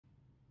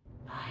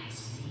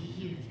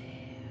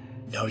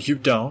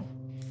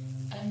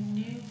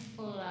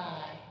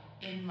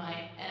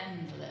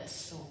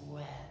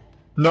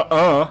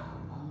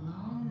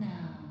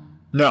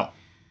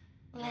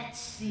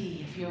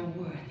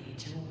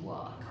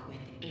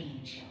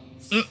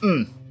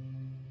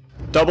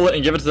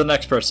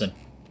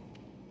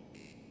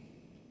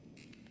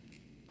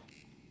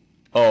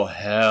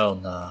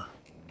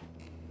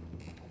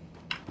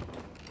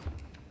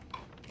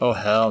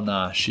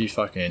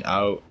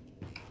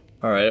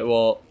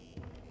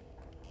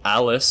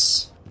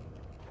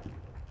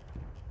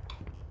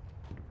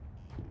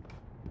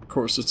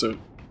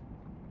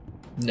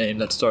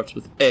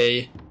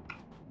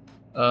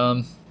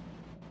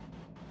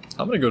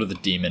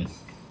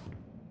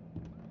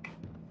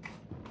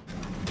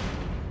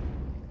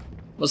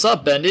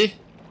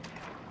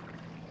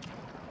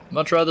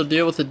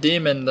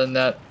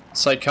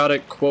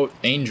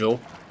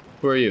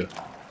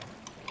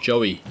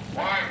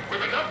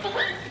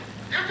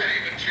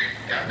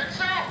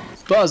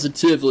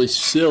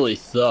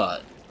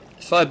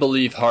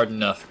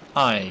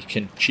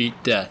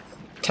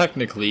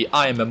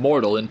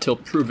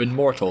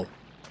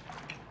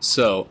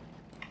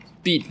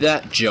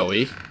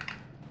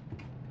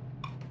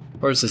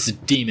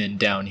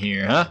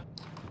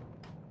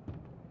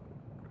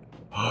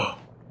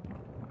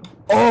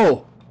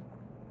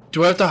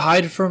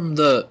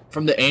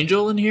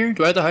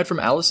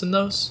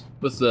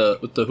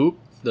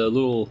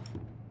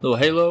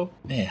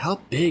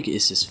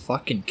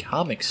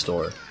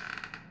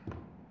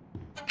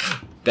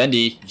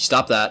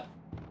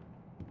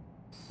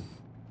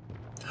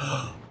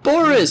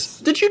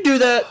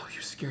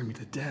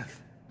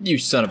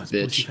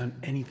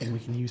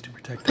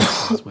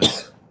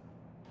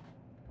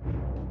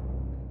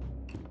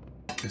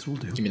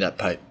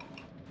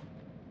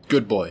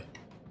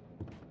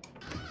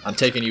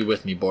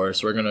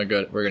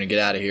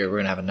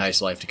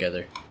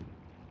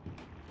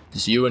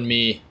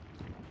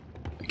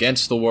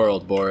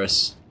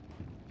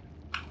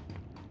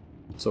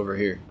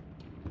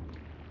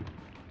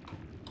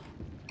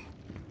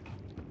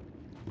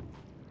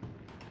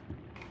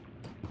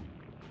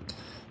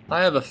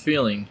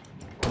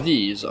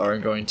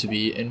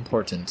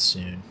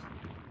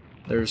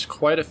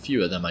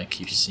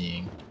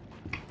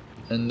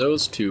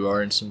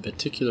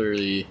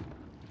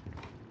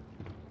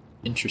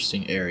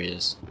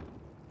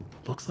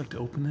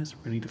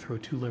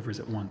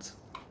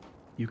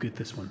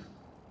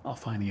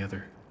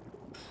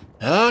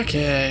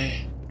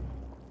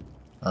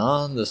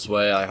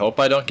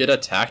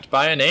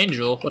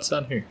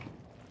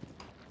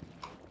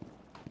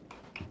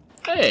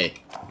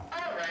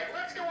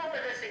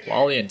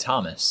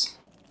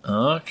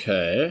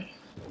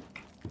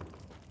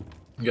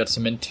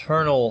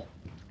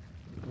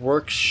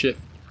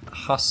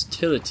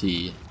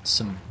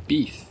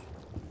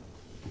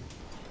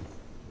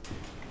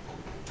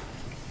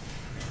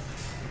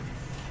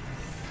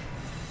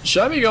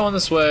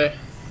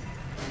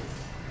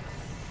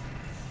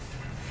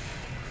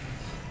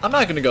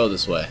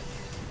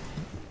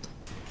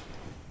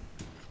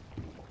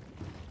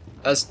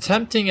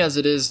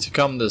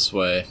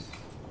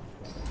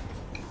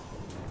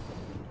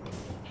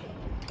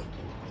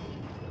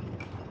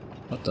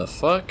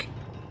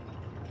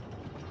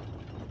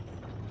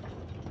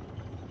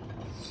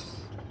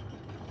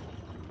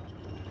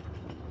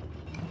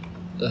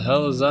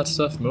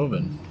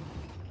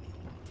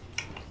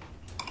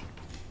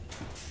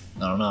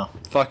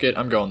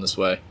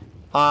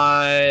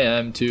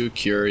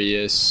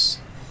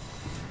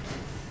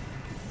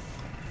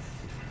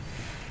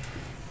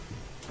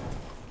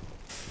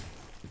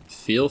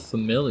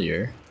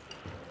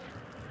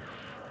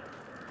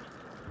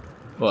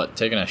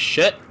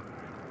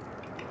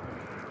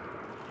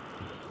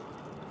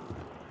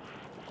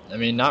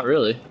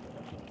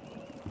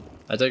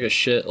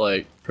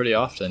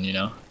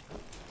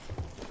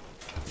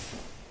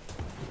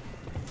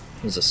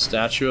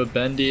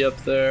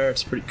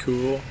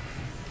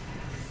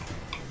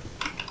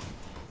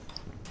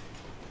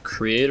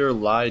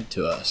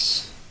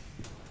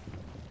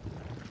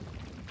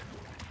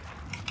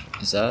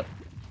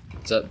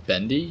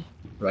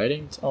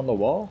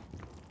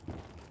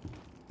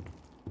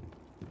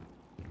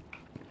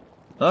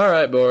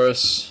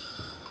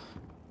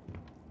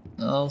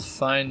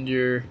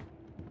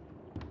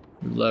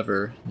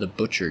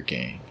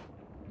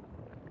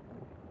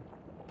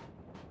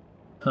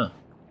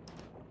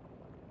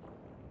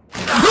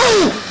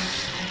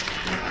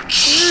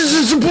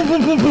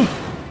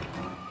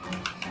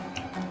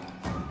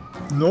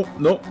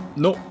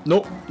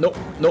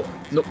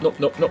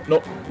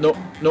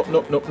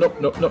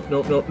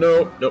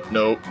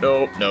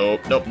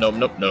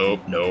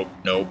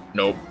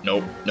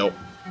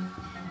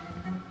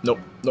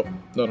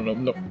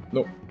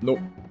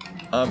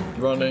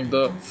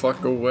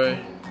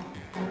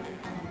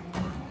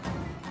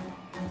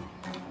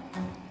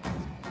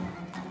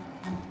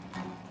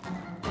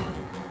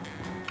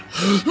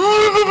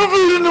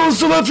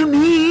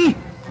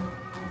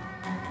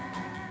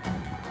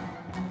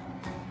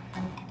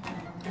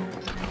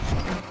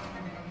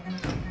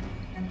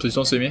Please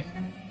don't see me.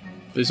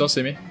 Please don't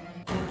see me.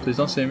 Please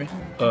don't see me.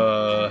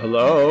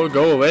 Hello?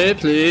 Go away,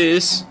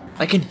 please.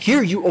 I can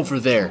hear you over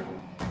there.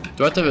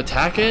 Do I have to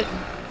attack it?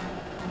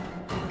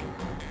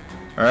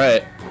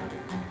 Alright.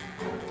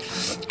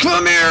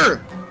 Come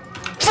here!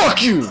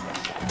 Fuck you!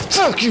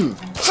 Fuck you!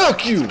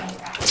 Fuck you!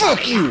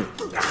 Fuck you!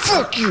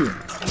 Fuck you!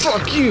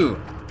 Fuck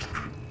you!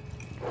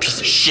 Piece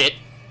of shit!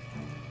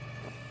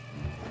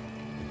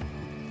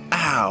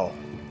 Ow!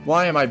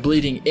 Why am I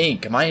bleeding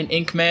ink? Am I an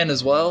ink man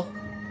as well?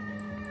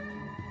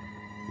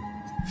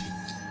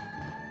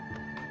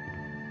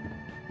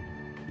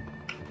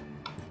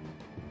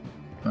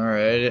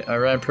 Alright, I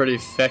ran pretty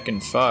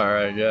feckin' far,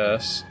 I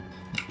guess.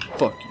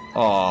 Fuck you.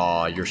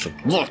 Aw, you're so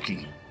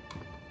lucky.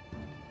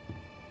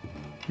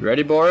 You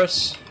ready,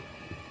 Boris?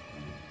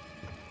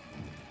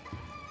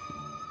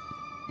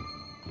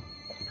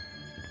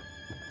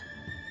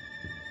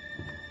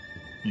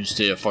 You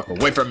stay the fuck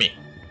away from me.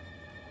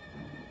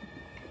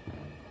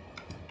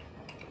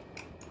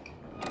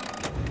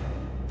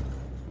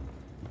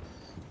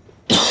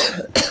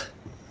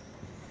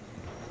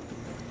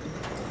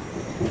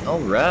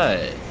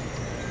 Alright.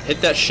 Hit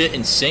that shit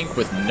in sync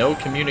with no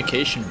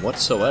communication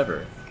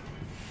whatsoever.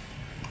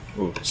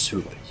 Ooh,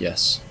 soup,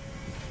 yes.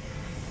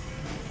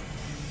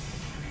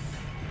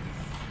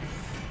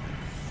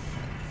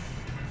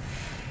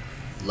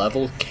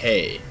 Level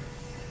K.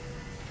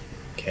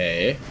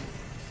 Okay.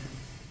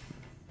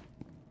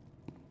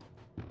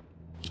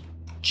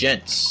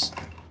 Gents.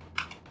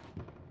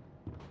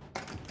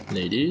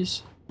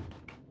 Ladies.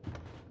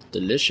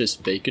 Delicious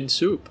bacon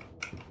soup.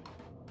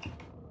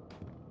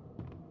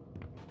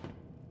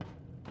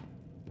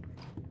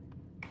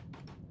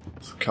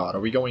 God,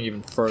 are we going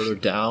even further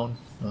down?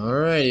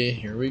 Alrighty,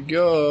 here we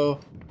go.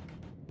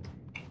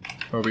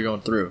 Or are we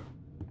going through?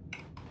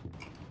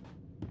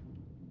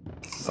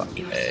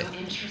 Fucking A. So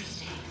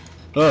interesting.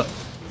 Ugh.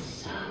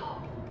 So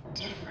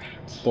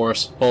different.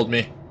 Boris, hold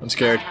me. I'm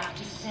scared. I have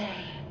to say,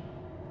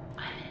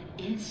 I'm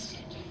an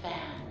instant fan.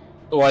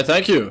 Why,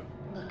 thank you.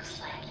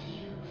 Looks like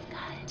you've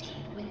got a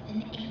date with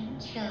an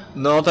angel.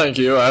 No, thank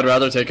you. I'd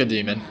rather take a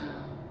demon.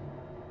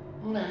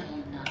 Level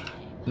 9.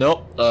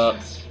 Nope.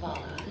 Just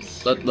follow the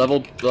street.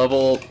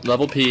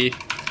 Level P.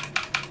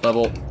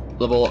 Level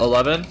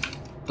 11.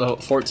 Level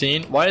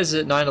 14. Why is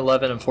it 9,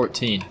 11, and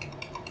 14?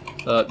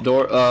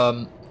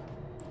 I'm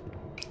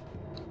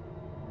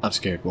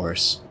scared,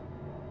 Boris.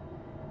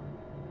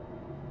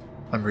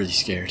 I'm really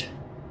scared.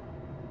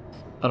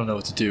 I don't know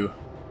what to do.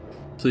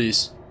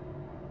 Please.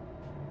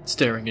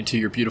 Staring into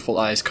your beautiful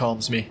eyes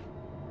calms me.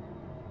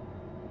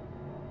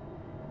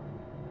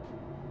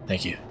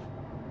 Thank you.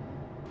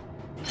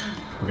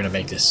 We're gonna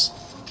make this.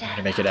 We're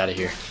gonna make it out of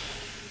here.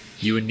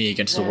 You and me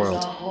against the There's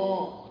world. a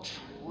whole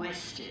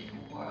twisted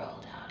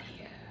world out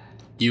here.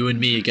 You and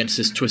me against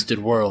this twisted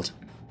world.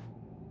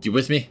 You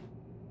with me?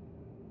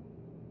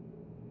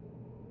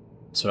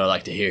 That's what I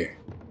like to hear.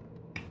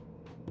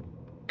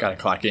 Gotta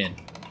clock in.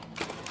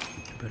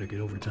 I better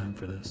get overtime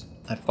for this.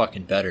 I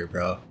fucking better,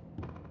 bro.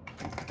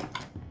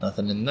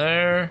 Nothing in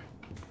there.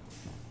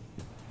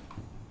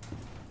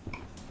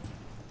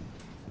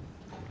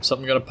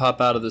 Something gonna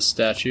pop out of this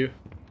statue.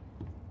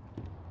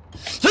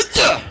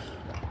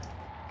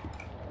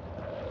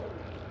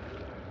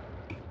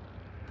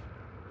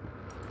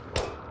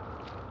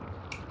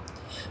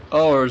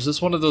 Oh, or is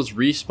this one of those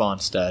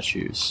respawn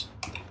statues?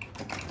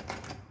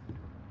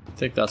 I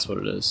think that's what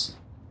it is.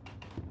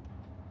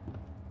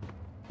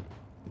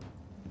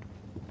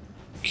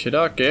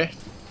 Kidake.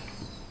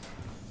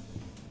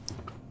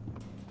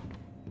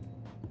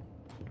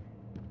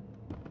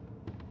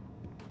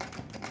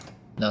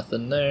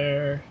 Nothing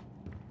there.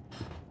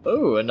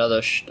 Oh,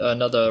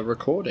 another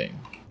recording.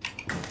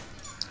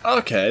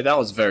 Okay, that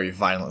was very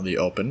violently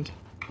opened.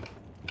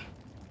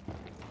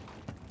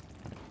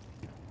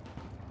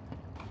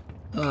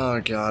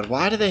 Oh god,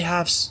 why do they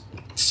have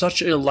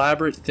such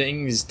elaborate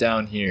things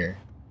down here?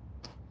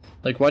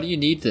 Like, why do you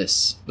need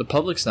this? The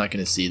public's not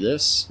gonna see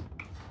this.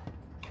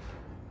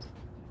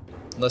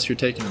 Unless you're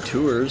taking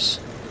tours.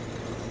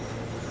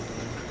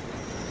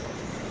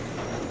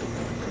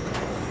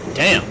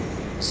 Damn!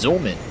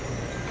 Zoom in.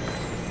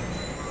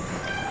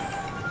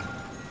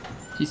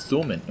 He's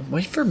zooming.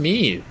 Wait for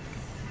me!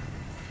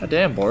 God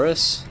damn,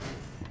 Boris.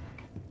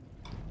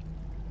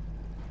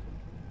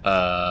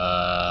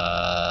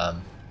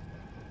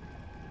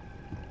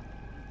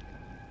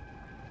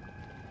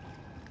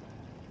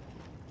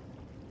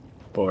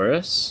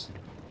 Boris?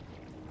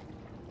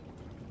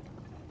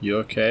 You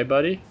okay,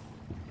 buddy?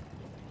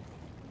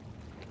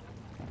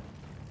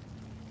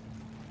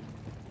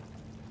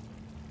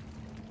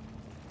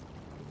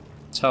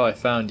 That's how I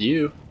found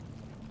you.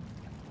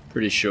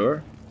 Pretty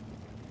sure.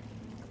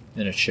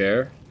 In a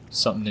chair.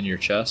 Something in your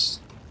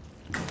chest.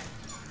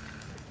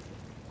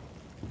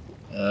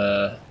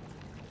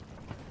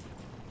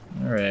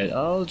 Alright,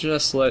 I'll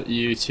just let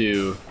you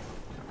two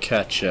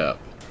catch up.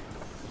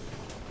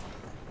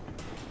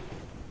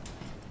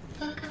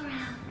 Look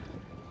around.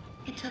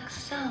 It took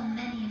so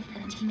many of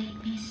them to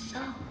make me so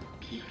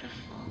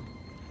beautiful.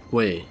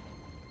 Wait.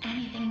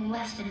 Anything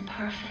less than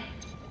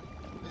perfect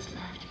was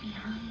left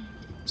behind.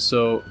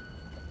 So,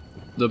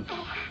 the I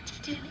had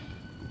to do it.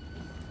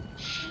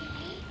 She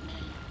made me.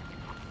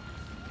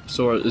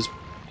 so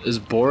is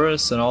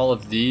Boris and all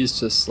of these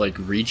just like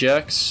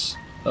rejects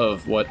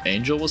of what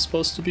Angel was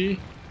supposed to be?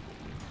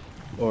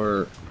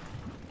 Or,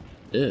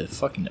 ew,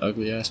 fucking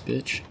ugly ass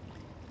bitch.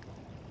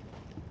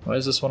 Why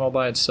is this one all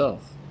by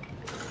itself?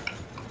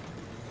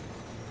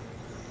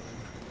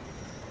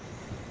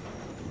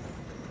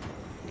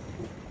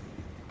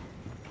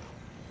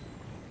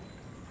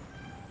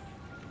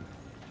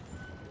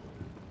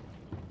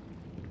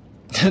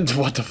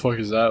 What the fuck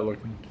is that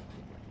looking?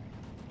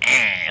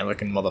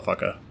 Looking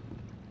motherfucker.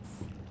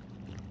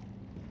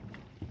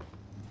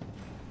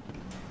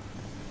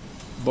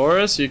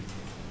 Boris, you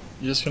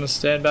just gonna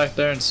stand back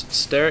there and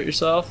stare at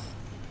yourself?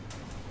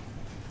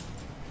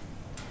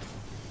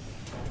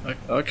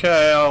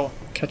 Okay, I'll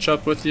catch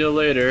up with you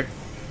later.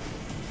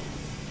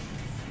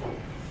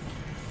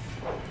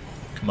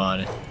 Come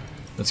on,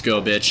 let's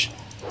go, bitch.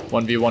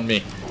 1v1 me.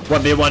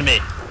 1v1 me.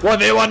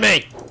 1v1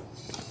 me.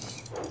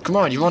 Come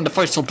on, you wanted to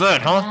fight so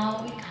bad, huh?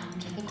 Now we come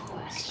to the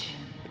question.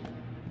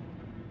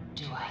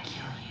 Do I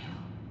kill you?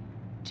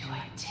 Do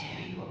I tear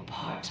you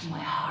apart to my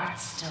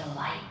heart's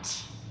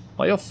delight?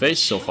 Why your face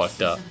so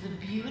fucked up? Choices of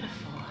the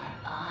beautiful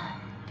are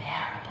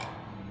unbearable.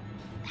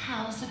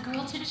 How's a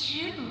girl to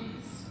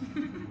choose?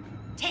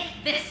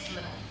 Take this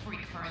little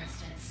freak, for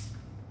instance.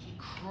 He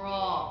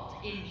crawled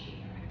in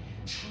here,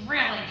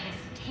 trailing his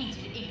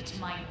tainted ink to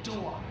my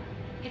door.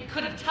 It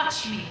could have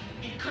touched me.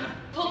 It could have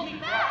pulled me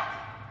back.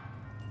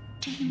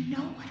 Do you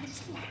know what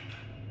it's like?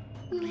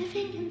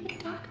 Living in the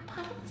dark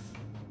puddles?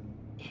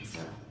 It's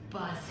a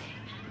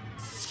buzzing,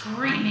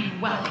 screaming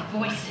well of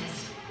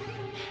voices.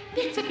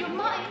 Bits of your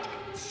mind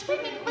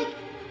swimming like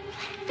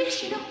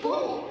fish in a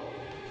bowl.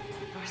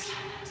 The first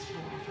time I was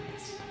born from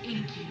its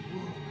inky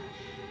womb,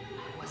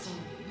 I was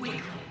a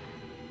wiggling,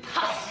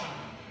 pussing,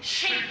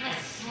 shapeless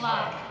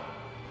slug.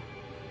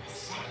 The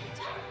second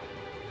time,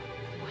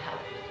 well,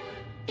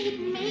 it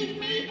made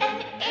me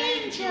an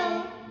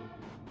angel.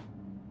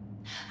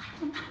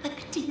 I will not let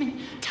the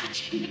demon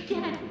touch me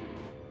again.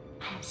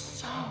 I'm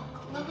so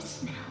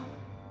close now.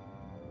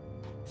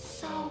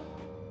 So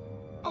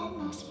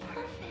almost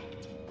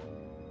perfect.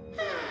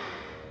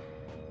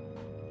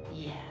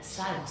 Yes,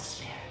 I will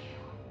spare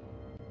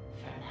you.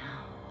 For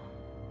now.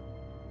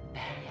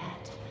 Better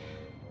yet,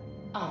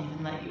 I'll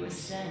even let you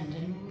ascend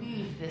and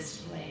leave this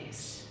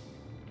place.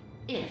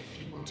 If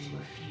you will do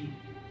a few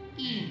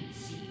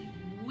eensy,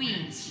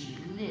 weensy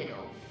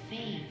little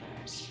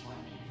favors for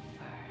me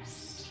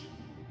first.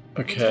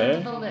 Okay.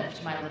 Return to the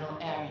lift, my little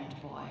errand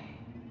boy.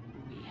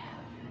 We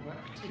have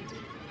work to do.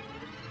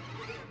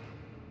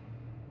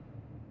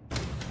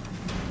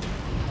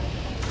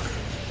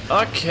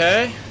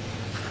 Okay.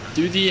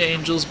 Do the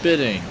angel's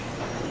bidding.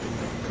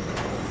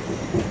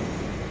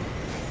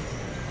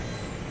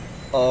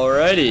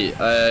 Alrighty,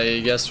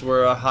 I guess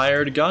we're a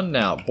hired gun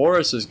now.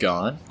 Boris is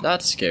gone.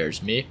 That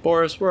scares me.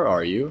 Boris, where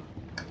are you?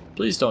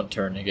 Please don't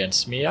turn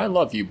against me. I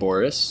love you,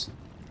 Boris.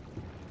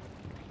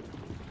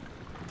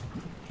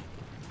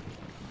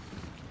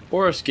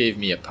 Boris gave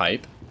me a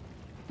pipe.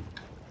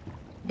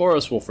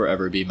 Boris will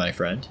forever be my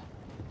friend.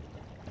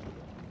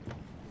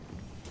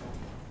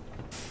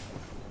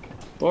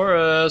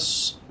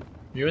 Boris!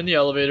 You in the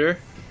elevator?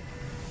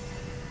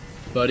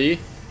 Buddy?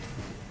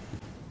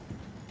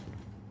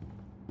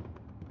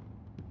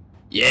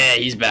 Yeah,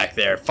 he's back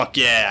there. Fuck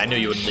yeah, I knew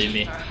you wouldn't leave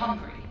me. Are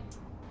hungry.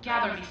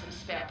 Gather me some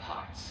spare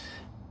parts.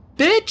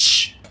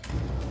 Bitch!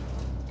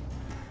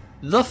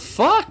 The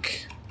fuck?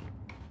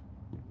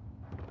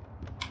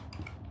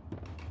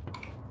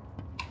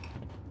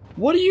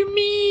 What do you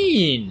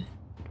mean?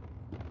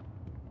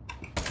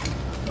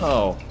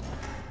 Oh.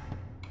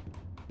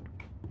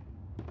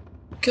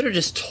 Could have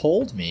just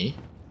told me.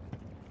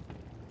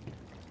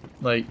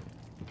 Like,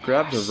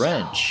 grab the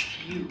wrench.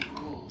 So few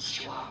rules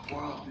to our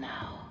world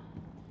now.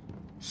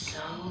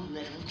 So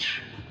little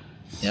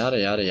truths. Yada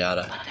yada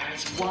yada. But there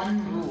is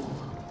one rule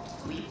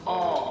we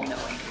all know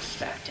and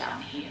respect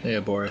down here.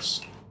 Yeah,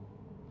 Boris.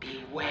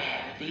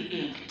 Beware the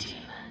ink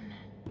demon.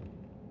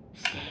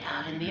 Stay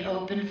out in the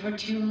open for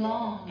too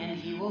long and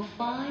he will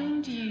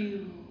find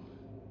you.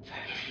 For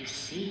if you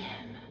see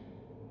him,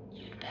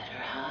 you'd better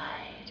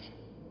hide.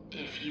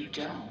 If you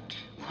don't,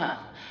 well,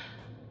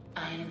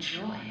 I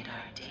enjoyed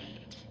our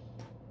date.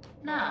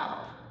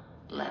 Now,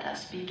 let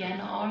us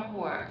begin our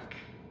work.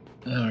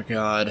 Oh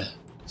god.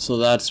 So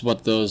that's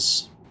what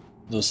those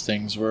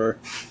things were.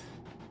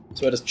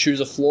 So I just choose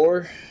a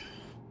floor.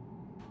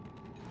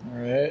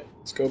 Alright,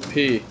 let's go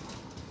pee.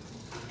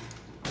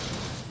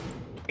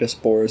 Guess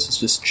Boris is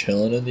just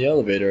chilling in the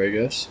elevator, I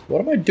guess.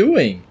 What am I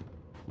doing?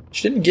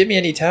 She didn't give me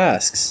any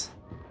tasks.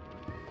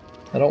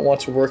 I don't want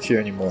to work here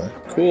anymore.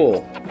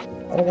 Cool.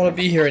 I don't want to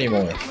be here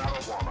anymore.